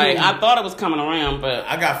 like I thought it was coming around, but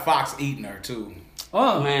I got Fox eating her too.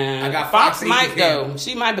 Oh man, I got Fox Fox might eating go. Kim.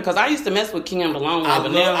 She might because I used to mess with Kim the long way. I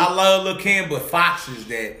But now love Lil' Kim, but Fox is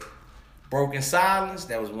that Broken Silence.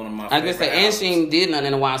 That was one of my favorite. I guess that, and she ain't did nothing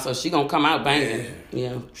in a while, so she gonna come out banging.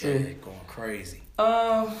 Yeah, true. Yeah, going crazy.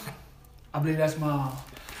 I believe that's my.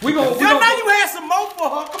 I know you had some more for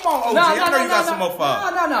her. Come on, OG. I know you got some more for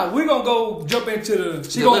her. No. We're gonna go jump into the.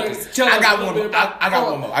 She The gonna liquors. tell us I got a one little more. bit about. I got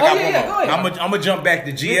one more. Go ahead. I'm gonna jump back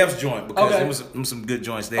to GF's joint because Okay. there was some good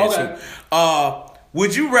joints there Okay. too.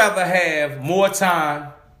 Would you rather have more time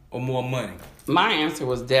or more money? My answer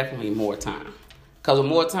was definitely more time. Because with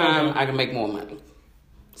more time, I can make more money.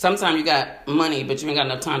 Sometimes you got money, but you ain't got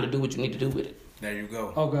enough time to do what you need to do with it. There you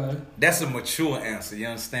go. Okay. That's a mature answer. You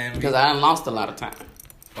understand me? Because I done lost a lot of time.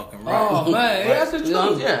 Fucking right. Oh man, that's the truth. You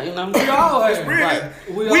know, yeah, you know. We all have. Really? Right.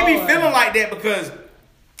 We all be have. feeling like that because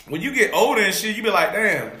when you get older and shit, you be like,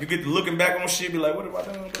 damn. You get to looking back on shit, be like, what have I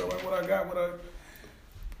done? What I got?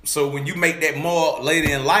 So when you make that more later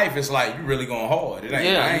in life, it's like you really going hard. It ain't,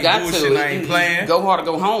 Yeah, I ain't you got bullshit, to. I ain't playing. Go hard or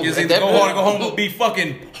go home. Just At either that go point- hard or go home or be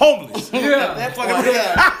fucking homeless. Yeah. That Fucking point,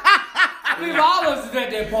 yeah. I believe all of us is at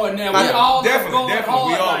that point now. We all definitely, going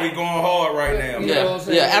definitely. hard. We going hard right now. You know what Yeah, I'm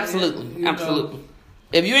saying? yeah, absolutely, You know. absolutely.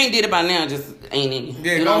 If you ain't did it by now, just ain't in you.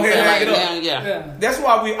 Yeah, you go know what I'm ahead, saying? hang it Like, up. now, Yeah. That's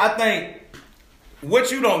why I think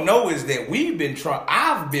what you don't know is that we've been trying.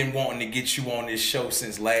 I've been wanting to get you on this show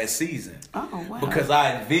since last season. Oh, wow. Because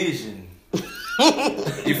I envision.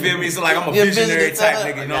 You feel me? So like I'm a You visionary envision type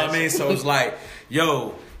it, nigga. You know what I mean? So it's like,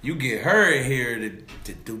 yo, you get her in here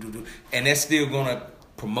to do, and that's still gonna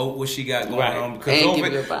promote what she got going Right. on. Because And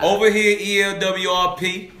give you a vibe. over here,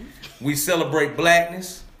 ELWRP, we celebrate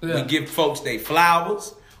blackness. Yeah. We give folks they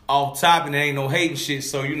flowers off top, and there ain't no hating shit.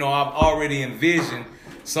 So you know, I've already envisioned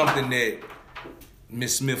something that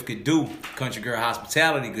Miss Smith could do, Country Girl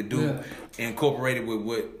Hospitality could do, incorporated with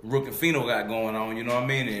what Rook and Pheno got going on. You know what I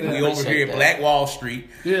mean? And we over appreciate here at that. Black Wall Street.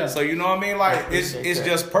 Yeah. So you know what I mean? Like it's that.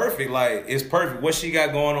 just perfect. Like it's perfect. What she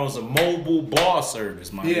got going on is a mobile bar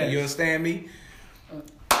service, man. Yes. You understand me?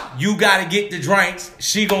 You gotta get the drinks.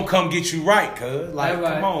 She gonna come get you right, cuz. Like,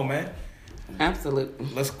 Right. come on, man. Absolutely.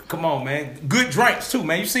 Come on, man. Good drinks too,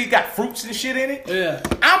 man. You see, it got fruits and shit in it. Yeah.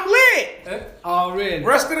 I'm lit. Already.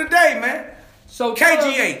 Rest of the day, man. So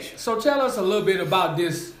KGH. Tell us a little bit about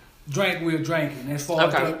this drink we're drinking as far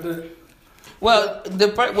Okay. as the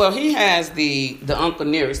Well, he has the Uncle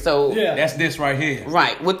Nearest. So yeah. That's this right here.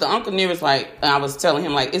 right with the Uncle Nearest, like I was telling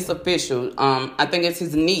him, like it's official. I think it's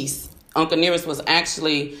his niece. Uncle Nearest was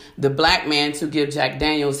actually the black man to give Jack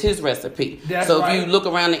Daniels his recipe. That's so right. if you look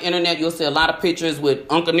around the internet, you'll see a lot of pictures with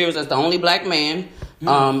Uncle Nearest as the only black man,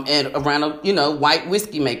 and around white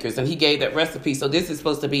whiskey makers, and he gave that recipe. So this is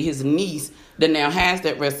supposed to be his niece that now has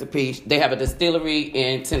that recipe. They have a distillery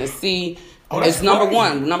in Tennessee. Oh, that's it's number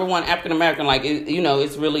crazy. one African American. Like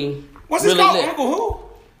it's really What's really this called? lit. Uncle who?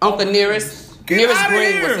 Uncle Nearest. Get Nearest outta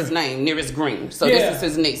Green here. was his name. Nearest Green. So Yeah. this is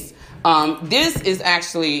his niece. This is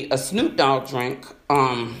actually a Snoop Dogg drink.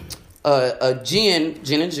 A gin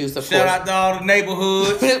and juice, of Shout course. out to all the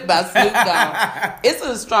neighborhoods. By Snoop Dogg. It's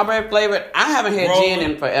a strawberry flavored. I haven't had Rolling.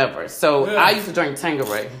 gin in forever. So Yeah. I used to drink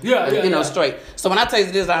Tanqueray. Yeah. Straight. So when I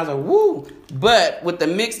tasted this, I was like, woo. But with the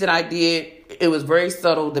mix that I did, it was very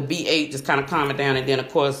subtle. The B8 just kind of calmed it down. And then, of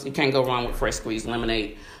course, you can't go wrong with fresh squeezed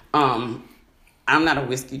lemonade. I'm not a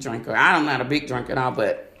whiskey drinker. I'm not a big drinker at all,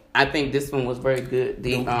 but I think this one was very good.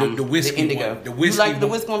 The whiskey the indigo. one. The whiskey you like the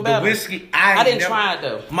one. whiskey one The better? whiskey, I didn't never- try it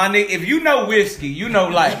though. My nigga, if you know whiskey, you know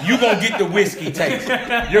like you gonna get the whiskey taste.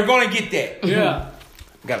 You're gonna get that. Yeah.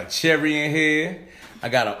 Got a cherry in here. I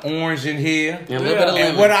got an orange in here. And a little bit of lemon.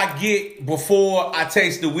 And what I get before I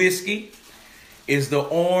taste the whiskey is the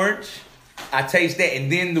orange. I taste that,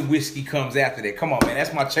 and then the whiskey comes after that. Come on, man.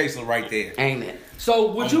 That's my chaser right there. Ain't it?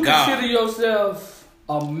 So would Oh, you God. consider yourself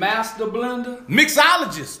a master blender?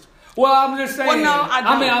 Mixologist. Well, I'm just saying. Well, no, I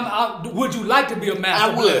don't. mean, would you like to be a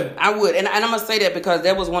master blender? I would, and I'm gonna say that because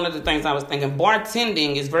that was one of the things I was thinking.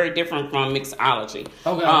 Bartending is very different from mixology.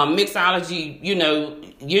 Okay. Mixology,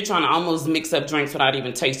 you're trying to almost mix up drinks without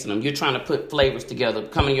even tasting them. You're trying to put flavors together,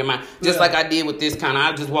 come in your mind, just like I did with this kind of.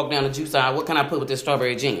 I just walked down the juice aisle. What can I put with this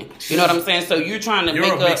strawberry gin? You know what I'm saying? So you're trying to You're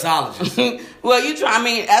make a up. mixologist. Well, you try. I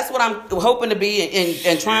mean, that's what I'm hoping to be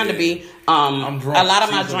and trying to be. I'm drunk. A lot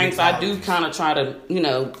of my She's a drinks, I do mixologist. kind of try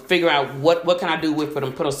to, figure out what can I do with it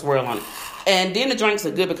and put a swirl on it. And then the drinks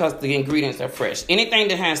are good because the ingredients are fresh. Anything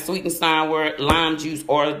that has sweet and sour, lime juice,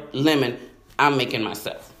 or lemon, I'm making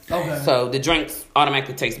myself. Okay. So the drinks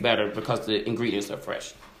automatically taste better because the ingredients are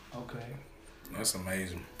fresh. Okay. That's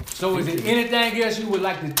amazing. So is there anything else you would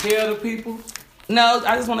like to tell the people? No,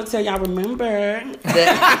 I just want to tell y'all, remember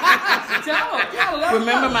that.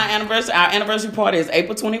 Remember my anniversary. Our anniversary party is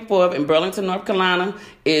April 24th in Burlington, North Carolina.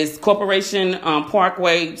 It's Corporation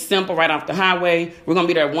Parkway, Simple, right off the highway. We're going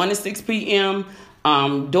to be there 1 to 6 p.m.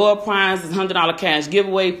 Door prize is $100 cash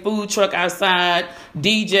giveaway, food truck outside,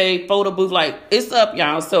 DJ, photo booth. Like, it's up,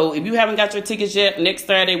 y'all. So if you haven't got your tickets yet, next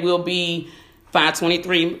Saturday will be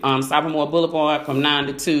 523 Sophomore Boulevard from 9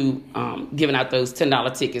 to 2, giving out those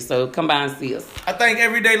 $10 tickets. So come by and see us. I think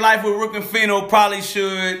Everyday Life with Rook and Pheno probably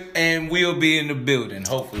should and will be in the building.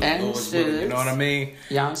 Hopefully. And Lord's should. will, you know what I mean?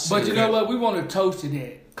 Y'all should. But you know what? We want to toast to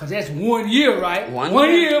that. Because that's 1 year, right? One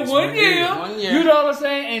year. One year. You know what I'm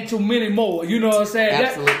saying? And too many more. You know what I'm saying?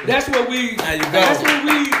 Absolutely. That's what we... There you go. That's what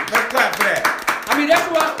we... Let's clap for that. I mean, that's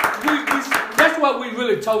what we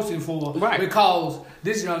really toasting for. Right. Because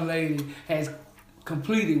this young lady has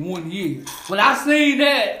completed 1 year. When I seen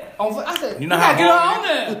that, I said, You know how get her hard on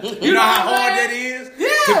that there. You know how hard that is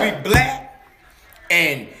to be black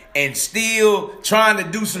and still trying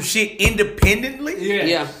to do some shit independently?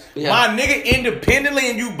 Yeah. Yeah. My nigga independently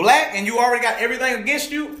and you black and you already got everything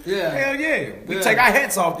against you? Yeah. Hell yeah. We Yeah. take our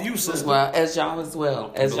hats off to you, sister. Well, as y'all as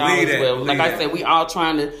well. Like Believe I that. said, we all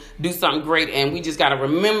trying to do something great, and we just got to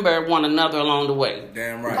remember one another along the way.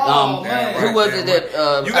 Damn right. Oh, Damn man. right. Who was Damn it right.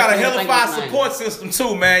 that... You got a I can't think of hellified his name. support system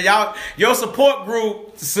too, man. Y'all, your support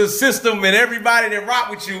group system and everybody that rock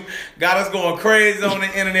with you got us going crazy on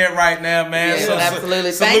the internet right now, man. Yes, So,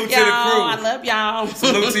 absolutely. Salute Thank y'all. to the crew. I love y'all.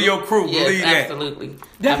 Salute to your crew. Yes, Believe that. absolutely.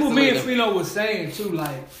 That's what me and Absolutely. Pheno was saying, too.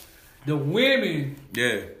 Like, the women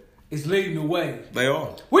Yeah, is leading the way. they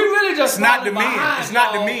are. We really just... It's not the falling men. behind, It's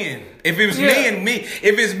not the y'all. men. If it was Yeah.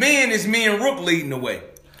 if it's men, it's me and Rook leading the way.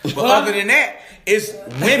 But other than that, it's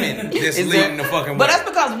women that's leading the fucking way. But that's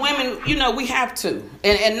because women, you know, we have to,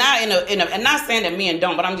 and not and not saying that men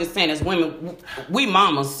don't, but I'm just saying as women, we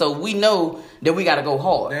mamas, so we know that we got to go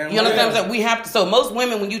hard. Damn You understand what right. I'm saying? We have to. So most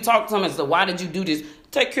women, when you talk to them and say, "Why did you do this?"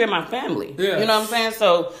 Take care of my family. Yeah. You know what I'm saying?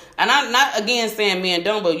 So, and I'm not again saying men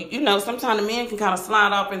don't, but you know, sometimes the men can kind of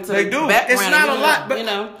slide off into They the do. background. It's not and, a lot, but you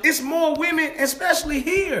know, it's more women, especially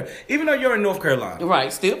here. Even though you're in North Carolina,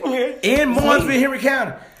 right? Still from here in Martinsville, Henry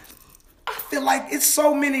County, I feel like it's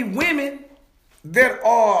so many women that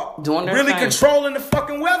are Doing their really thing. controlling the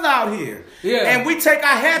fucking weather out here. Yeah. And we take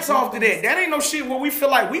our hats off to that. That ain't no shit where we feel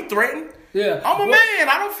like we threatened. Yeah. I'm a man.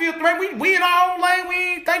 I don't feel threatened. We in our own lane. We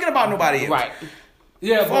ain't thinking about nobody else. right?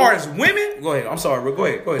 Yeah, As far as women, go ahead. I'm sorry, Rick. Go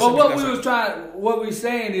ahead. But what we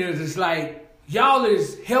saying is, it's like, y'all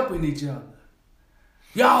is helping each other.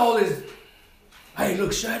 Y'all is, hey,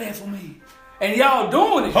 look, share that for me. And y'all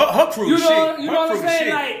doing it. Her crew you know, shit. You Her know what I'm crew saying?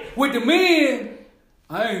 shit. Like, with the men,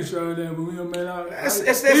 I ain't sharing that with me, man. That's-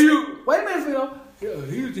 wait a minute, Phil. Yeah,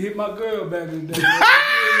 he used to hit my girl back in the day.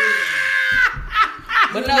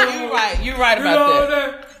 But no, you're right. You're right You about know that. what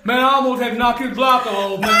I'm saying? Man, I almost had to knock his blocker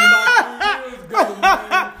off, man. About 2 years ago,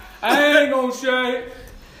 man. I ain't gonna share it.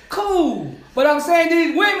 Cool. But I'm saying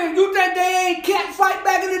these women, you think they ain't cat fight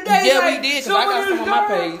back in the day? Yeah, like, we did, 'cause I got some on my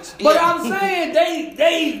page. But Yeah. I'm saying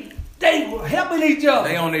they were helping each other.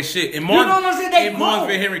 They on their shit. In You know what I'm saying? They in Martinsville,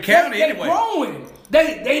 grown. Henry County, they anyway. growing.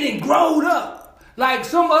 They didn't grow up. Like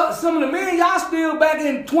some of the men y'all still back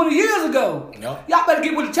in 20 years ago. Yep. Y'all better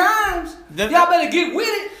get with the times. That- Y'all better get with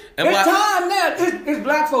it. And It's why- time now. It's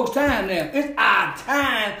black folks' time now. It's our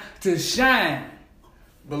time to shine.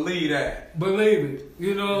 Believe that. Believe it.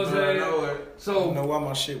 You know what I'm saying? I know it. I So, don't know why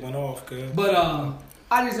my shit went off, cuz. but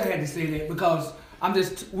I just had to say that because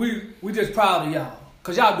we just proud of y'all.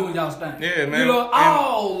 Cause y'all doing y'all's thing. Yeah, man. You know, And-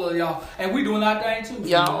 all of y'all. And we doing our thing too.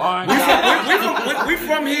 Y'all are. we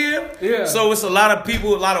from here. Yeah. So it's a lot of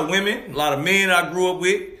people, a lot of women, a lot of men I grew up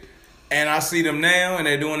with. And I see them now and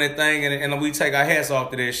they're doing their thing and we take our hats off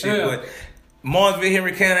to that shit. Yeah. But Martinsville,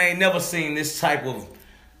 Henry County ain't never seen this type of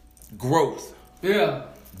growth. Yeah.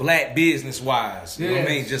 Black business wise. You know what I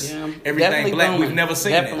mean? Yes. Just Yeah. everything Definitely black. booming. We've never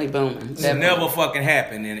seen Definitely that. booming. It's Definitely. never fucking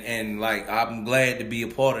happened. And like I'm glad to be a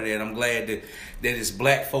part of that. I'm glad that it's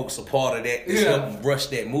black folks a part of that. It's Yeah. helping brush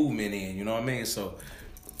that movement in. You know what I mean? So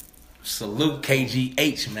salute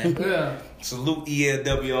KGH, man. Yeah. Salute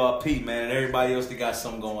ELWRP, man, and everybody else that got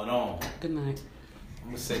something going on. Good night. I'm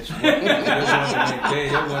gonna set you up. You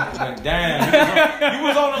went down. You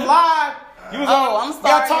was on the live. You was Oh, on, I'm sorry.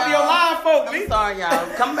 Y'all talk to your y'all. live folk, I'm Lee. sorry, y'all.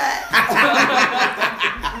 Come back.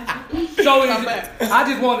 So Come back. I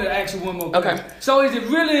just wanted to ask you one more question. Okay. So is it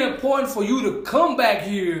really important for you to come back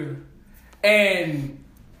here and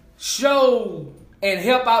show and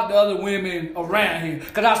help out the other women around here?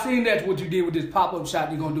 Because I seen that's what you did with this pop-up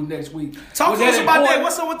shop you're going to do next week. Talk to us about that.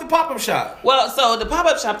 What's up with the pop-up shop? Well, so the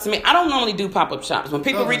pop-up shop to me, I don't normally do pop-up shops. When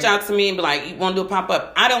people reach out to me and be like, you want to do a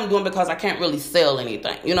pop-up, I don't do them because I can't really sell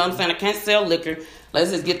anything. You know what I'm saying? I can't sell liquor.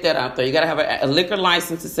 Let's just get that out there. You got to have a liquor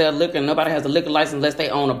license to sell liquor. And nobody has a liquor license unless they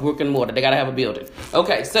own a brick and mortar. They got to have a building.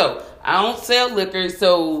 Okay, so I don't sell liquor.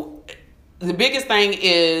 So the biggest thing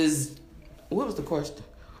is, what was the question?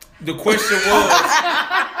 The question was,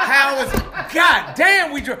 how is God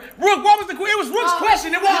damn we drunk? Rook, what was the question? It was Rook's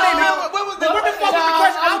question. It wasn't what was the what the fuck was the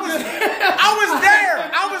question? I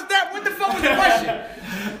was there. What the fuck was the question?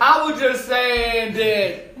 I was just saying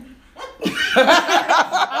that.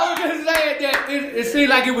 I was just saying that it seemed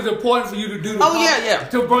like it was important for you to do the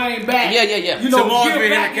to bring back. Yeah. You know, to Marvin give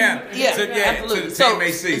back. Absolutely. To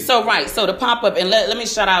MHC. So the pop-up, and let me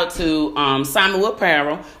shout out to Simon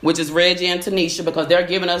Apparel, which is Reggie and Tanisha, because they're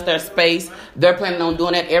giving us their space. They're planning on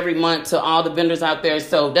doing that every month to all the vendors out there,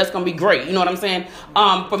 so that's going to be great. You know what I'm saying?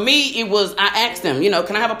 For me, it was, I asked them,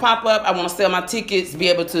 can I have a pop-up? I want to sell my tickets, be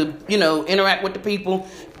able to, interact with the people,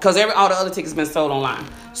 because all the other tickets been sold online.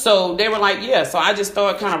 So they were like, yeah. So I just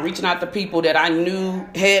started kind of reaching out to people that I knew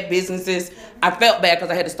had businesses. I felt bad because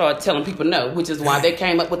I had to start telling people no, which is why they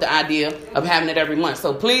came up with the idea of having it every month.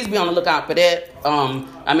 So please be on the lookout for that.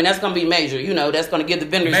 That's going to be major. That's going to give the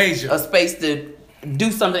vendors a space to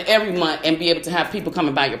do something every month and be able to have people come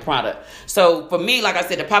and buy your product. So for me, like I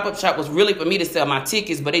said, the pop-up shop was really for me to sell my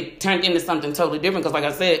tickets, but it turned into something totally different because, like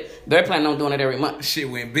I said, they're planning on doing it every month. Shit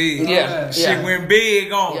went big. Yeah. Went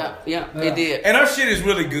big on. Yeah, it did. And her shit is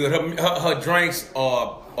really good. Her drinks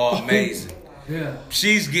are amazing. Yeah.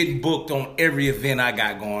 She's getting booked on every event I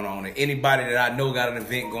got going on. And anybody that I know got an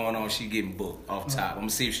event going on, she getting booked off top. I'm going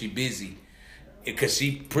to see if she busy. Because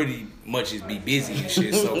she pretty much is be busy and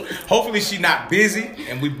shit. So hopefully she not busy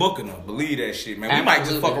and we booking her. Believe that shit, man. We might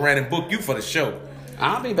just fuck around and book you for the show.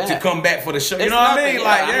 I'll be back. To come back for the show. It's you know what I mean?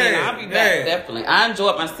 I'll be back, definitely. I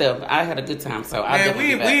enjoyed myself. I had a good time, so I'll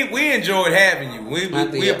definitely be back. We enjoyed having you.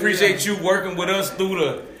 We appreciate you working with us through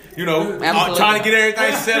the, trying to get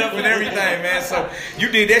everything set up and everything, man. So you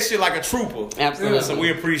did that shit like a trooper. Absolutely. So we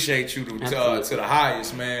appreciate you to the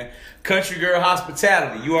highest, man. Country Girl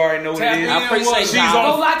Hospitality. You already know what it is. I appreciate She's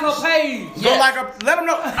Go like her page. Go like her. Let them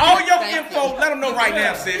know. All your info. Let them know right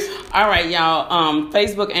now, sis. All right, y'all.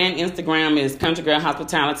 Facebook and Instagram is Country Girl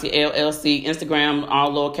Hospitality LLC. Instagram,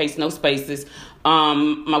 all lowercase, no spaces.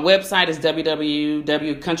 My website is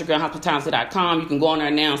www.countrygirlhospitality.com. You can go on there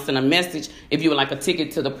now and send a message if you would like a ticket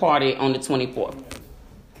to the party on the 24th.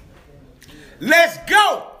 Let's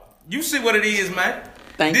go. You see what it is, man.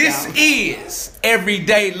 This is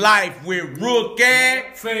Everyday Life with Rook and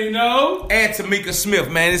Pheno and Tamika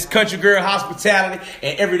Smith, man. It's Country Girl Hospitality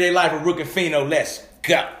and Everyday Life with Rook and Pheno. Let's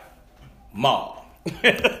go. Ma.